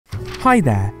Hi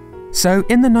there! So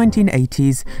in the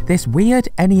 1980s, this weird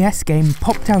NES game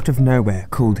popped out of nowhere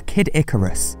called Kid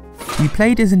Icarus. You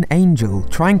played as an angel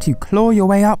trying to claw your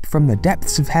way up from the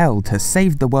depths of hell to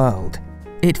save the world.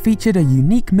 It featured a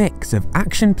unique mix of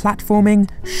action platforming,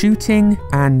 shooting,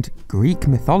 and Greek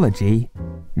mythology.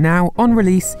 Now, on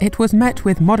release, it was met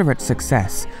with moderate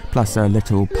success, plus a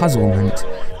little puzzlement,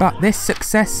 but this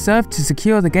success served to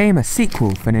secure the game a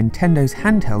sequel for Nintendo's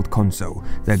handheld console,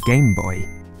 the Game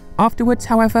Boy. Afterwards,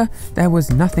 however, there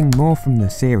was nothing more from the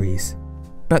series.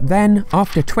 But then,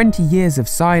 after 20 years of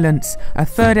silence, a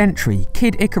third entry,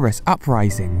 Kid Icarus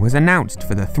Uprising, was announced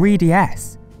for the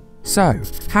 3DS. So,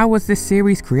 how was this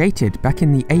series created back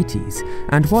in the 80s,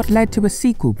 and what led to a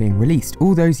sequel being released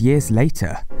all those years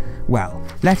later? Well,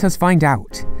 let us find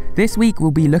out. This week we'll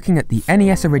be looking at the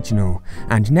NES original,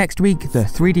 and next week the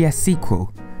 3DS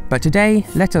sequel. But today,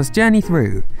 let us journey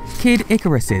through Kid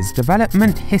Icarus's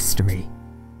development history.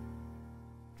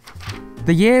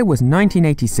 The year was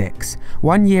 1986,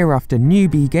 1 year after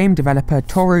newbie game developer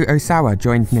Toru Osawa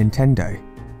joined Nintendo.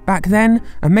 Back then,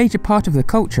 a major part of the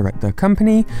culture at the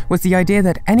company was the idea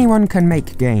that anyone can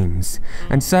make games,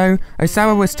 and so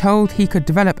Osawa was told he could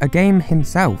develop a game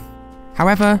himself.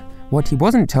 However, what he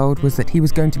wasn't told was that he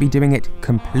was going to be doing it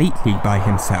completely by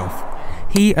himself.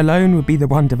 He alone would be the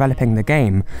one developing the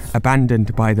game,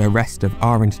 abandoned by the rest of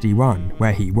R&D1,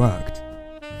 where he worked.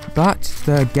 But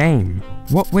the game,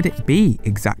 what would it be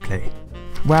exactly?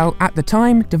 Well, at the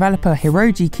time, developer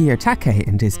Hiroji Kiyotake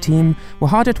and his team were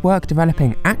hard at work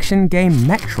developing action game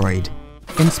Metroid.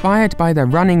 Inspired by the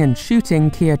running and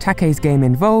shooting Kiyotake's game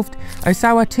involved,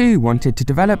 Osawa too wanted to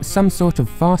develop some sort of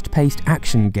fast-paced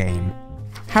action game.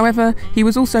 However, he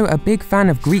was also a big fan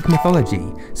of Greek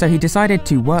mythology, so he decided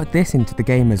to work this into the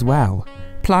game as well.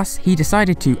 Plus, he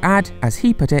decided to add, as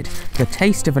he put it, the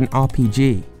taste of an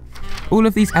RPG. All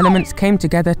of these elements came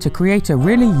together to create a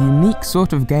really unique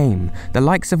sort of game, the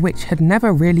likes of which had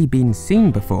never really been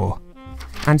seen before.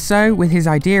 And so, with his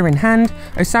idea in hand,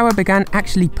 Osawa began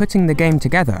actually putting the game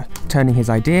together, turning his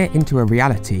idea into a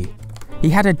reality. He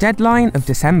had a deadline of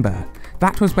December.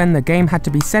 That was when the game had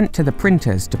to be sent to the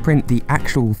printers to print the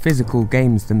actual physical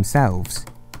games themselves.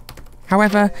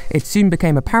 However, it soon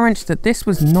became apparent that this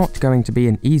was not going to be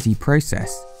an easy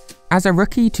process. As a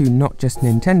rookie to not just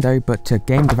Nintendo but to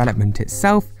game development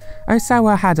itself,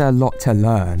 Osawa had a lot to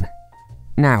learn.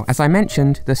 Now, as I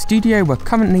mentioned, the studio were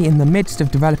currently in the midst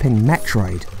of developing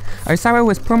Metroid. Osawa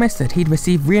was promised that he'd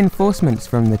receive reinforcements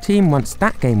from the team once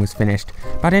that game was finished,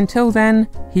 but until then,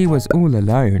 he was all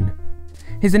alone.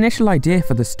 His initial idea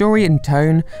for the story and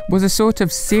tone was a sort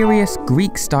of serious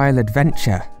Greek-style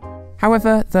adventure.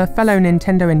 However, the fellow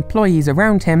Nintendo employees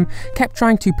around him kept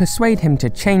trying to persuade him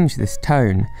to change this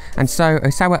tone, and so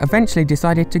Osawa eventually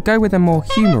decided to go with a more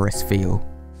humorous feel.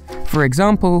 For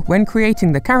example, when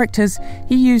creating the characters,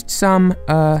 he used some,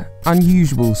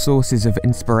 unusual sources of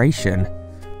inspiration.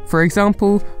 For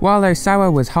example, while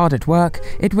Osawa was hard at work,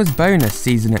 it was bonus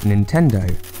season at Nintendo.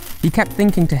 He kept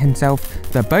thinking to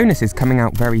himself, the bonus is coming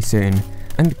out very soon,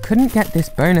 and couldn't get this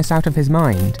bonus out of his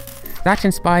mind. That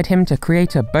inspired him to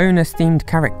create a bonus-themed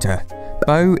character.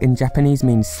 Bo in Japanese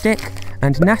means stick,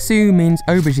 and nasu means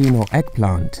aubergine or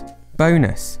eggplant.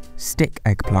 Bonus, stick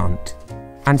eggplant.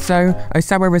 And so,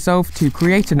 Osawa resolved to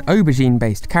create an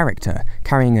aubergine-based character,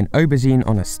 carrying an aubergine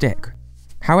on a stick.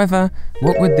 However,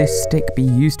 what would this stick be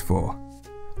used for?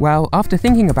 Well, after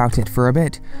thinking about it for a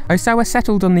bit, Osawa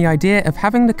settled on the idea of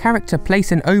having the character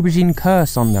place an aubergine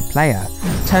curse on the player,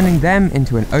 turning them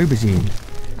into an aubergine.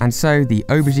 And so the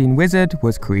Aubergine Wizard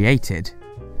was created.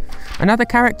 Another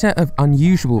character of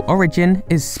unusual origin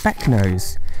is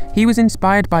Specknose. He was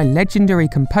inspired by legendary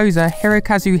composer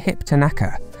Hirokazu Hip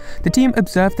Tanaka. The team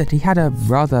observed that he had a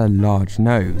rather large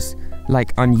nose,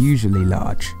 like unusually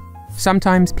large.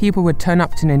 Sometimes people would turn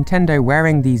up to Nintendo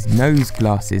wearing these nose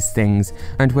glasses things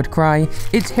and would cry,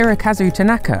 "It's Hirokazu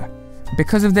Tanaka!"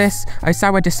 Because of this,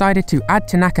 Osawa decided to add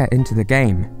Tanaka into the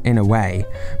game, in a way,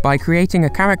 by creating a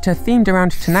character themed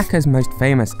around Tanaka's most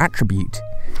famous attribute.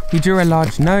 He drew a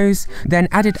large nose, then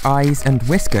added eyes and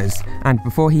whiskers, and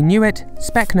before he knew it,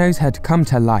 Specknose had come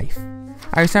to life.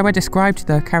 Osawa described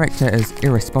the character as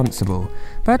irresponsible,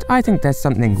 but I think there's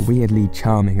something weirdly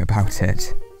charming about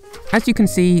it. As you can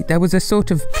see, there was a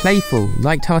sort of playful,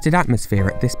 light-hearted atmosphere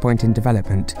at this point in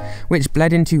development, which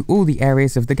bled into all the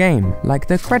areas of the game, like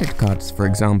the credit cards, for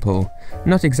example.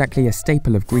 Not exactly a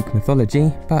staple of Greek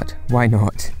mythology, but why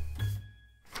not?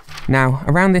 Now,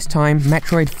 around this time,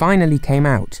 Metroid finally came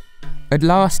out. At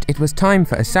last, it was time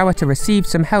for Osawa to receive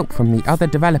some help from the other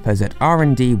developers at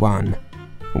R&D1.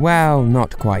 Well,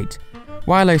 not quite.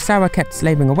 While Osawa kept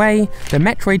slaving away, the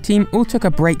Metroid team all took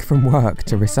a break from work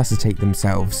to resuscitate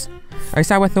themselves.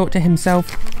 Osawa thought to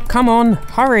himself, "Come on,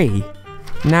 hurry!"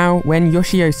 Now, when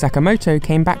Yoshio Sakamoto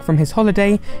came back from his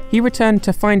holiday, he returned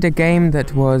to find a game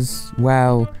that was,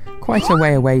 well, quite a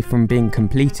way away from being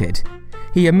completed.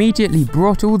 He immediately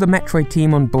brought all the Metroid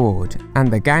team on board,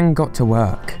 and the gang got to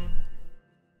work.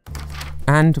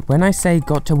 And when I say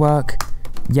got to work,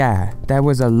 yeah, there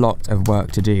was a lot of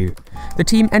work to do. The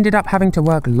team ended up having to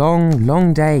work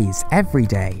long days, every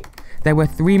day. There were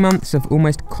 3 months of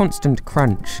almost constant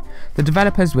crunch. The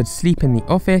developers would sleep in the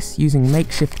office using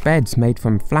makeshift beds made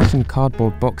from flat and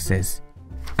cardboard boxes.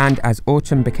 And as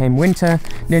autumn became winter,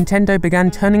 Nintendo began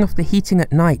turning off the heating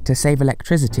at night to save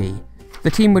electricity.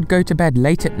 The team would go to bed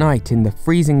late at night in the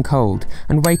freezing cold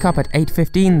and wake up at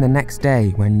 8:15 the next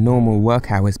day when normal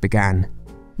work hours began.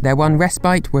 Their one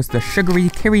respite was the sugary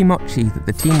kirimochi that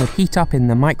the team would heat up in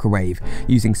the microwave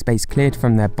using space cleared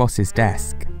from their boss's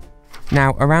desk.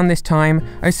 Now, around this time,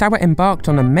 Osawa embarked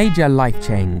on a major life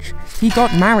change. He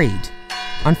got married.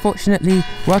 Unfortunately,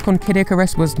 work on Kid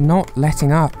Icarus was not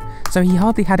letting up, so he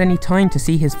hardly had any time to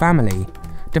see his family.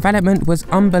 Development was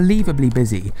unbelievably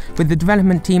busy, with the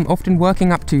development team often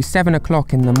working up to 7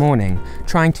 o'clock in the morning,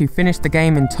 trying to finish the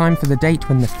game in time for the date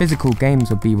when the physical games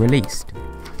would be released.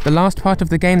 The last part of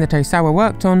the game that Osawa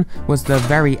worked on was the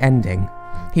very ending.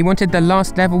 He wanted the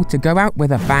last level to go out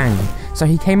with a bang, so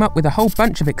he came up with a whole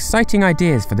bunch of exciting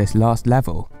ideas for this last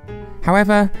level.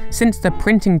 However, since the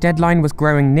printing deadline was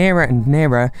growing nearer and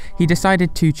nearer, he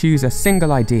decided to choose a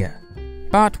single idea.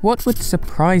 But what would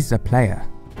surprise the player?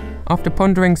 After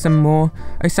pondering some more,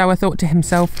 Osawa thought to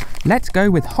himself, let's go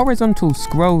with horizontal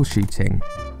scroll shooting.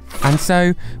 And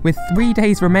so, with 3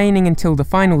 days remaining until the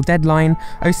final deadline,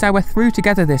 Osawa threw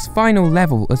together this final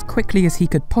level as quickly as he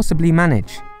could possibly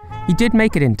manage. He did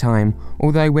make it in time,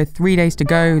 although with 3 days to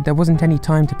go, there wasn't any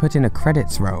time to put in a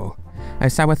credits roll.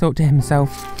 Osawa thought to himself,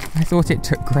 I thought it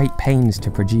took great pains to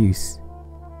produce.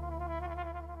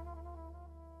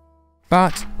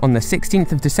 But on the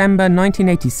 16th of December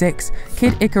 1986,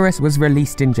 Kid Icarus was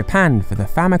released in Japan for the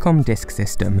Famicom Disk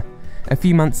System. A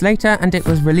few months later, and it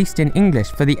was released in English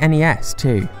for the NES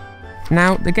too.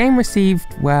 Now, the game received,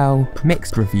 well,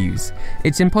 mixed reviews.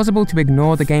 It's impossible to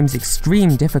ignore the game's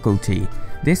extreme difficulty.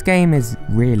 This game is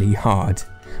really hard.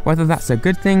 Whether that's a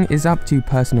good thing is up to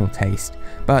personal taste,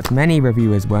 but many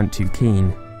reviewers weren't too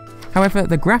keen. However,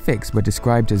 the graphics were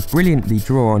described as brilliantly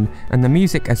drawn and the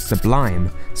music as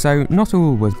sublime, so not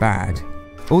all was bad.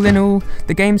 All in all,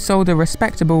 the game sold a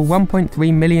respectable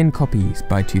 1.3 million copies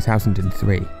by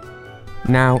 2003.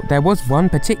 Now, there was one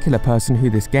particular person who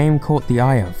this game caught the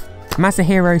eye of,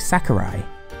 Masahiro Sakurai.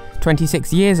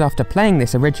 26 years after playing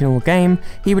this original game,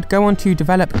 he would go on to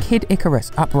develop Kid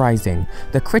Icarus Uprising,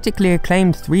 the critically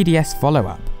acclaimed 3DS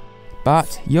follow-up.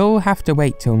 But you'll have to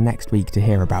wait till next week to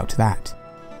hear about that.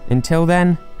 Until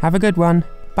then, have a good one.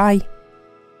 Bye.